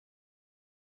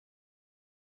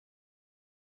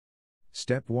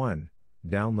Step 1.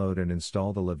 Download and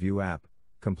install the LaView app,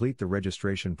 complete the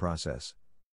registration process.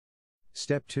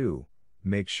 Step 2.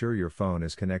 Make sure your phone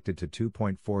is connected to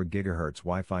 2.4 GHz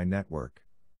Wi-Fi network.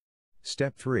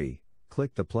 Step 3.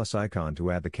 Click the plus icon to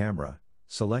add the camera,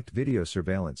 select video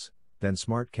surveillance, then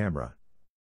smart camera.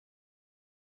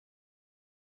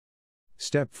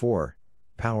 Step 4.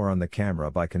 Power on the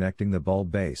camera by connecting the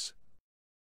bulb base.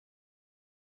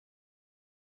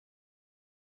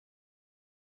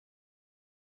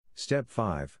 Step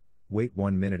 5. Wait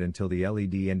 1 minute until the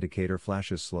LED indicator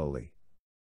flashes slowly.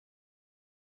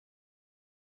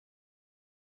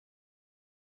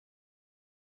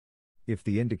 If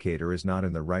the indicator is not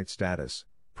in the right status,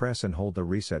 press and hold the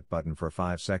reset button for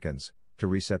 5 seconds to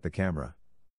reset the camera.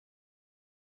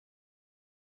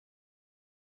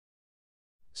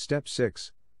 Step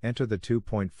 6. Enter the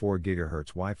 2.4 GHz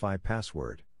Wi-Fi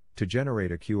password to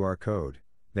generate a QR code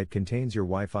that contains your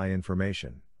Wi-Fi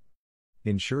information.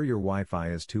 Ensure your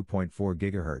Wi-Fi is 2.4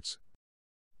 GHz.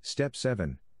 Step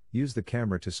 7. Use the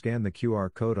camera to scan the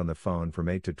QR code on the phone from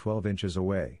 8 to 12 inches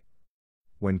away.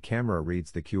 When camera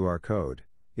reads the QR code,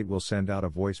 it will send out a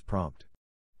voice prompt.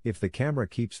 If the camera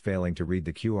keeps failing to read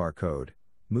the QR code,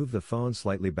 move the phone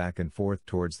slightly back and forth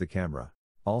towards the camera.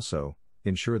 Also,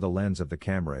 ensure the lens of the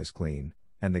camera is clean,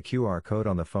 and the QR code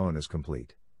on the phone is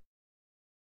complete.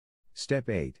 Step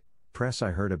 8. Press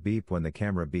I heard a beep when the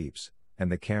camera beeps,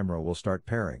 and the camera will start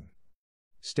pairing.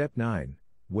 Step 9.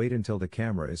 Wait until the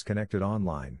camera is connected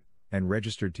online, and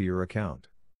registered to your account.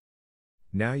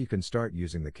 Now you can start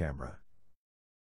using the camera.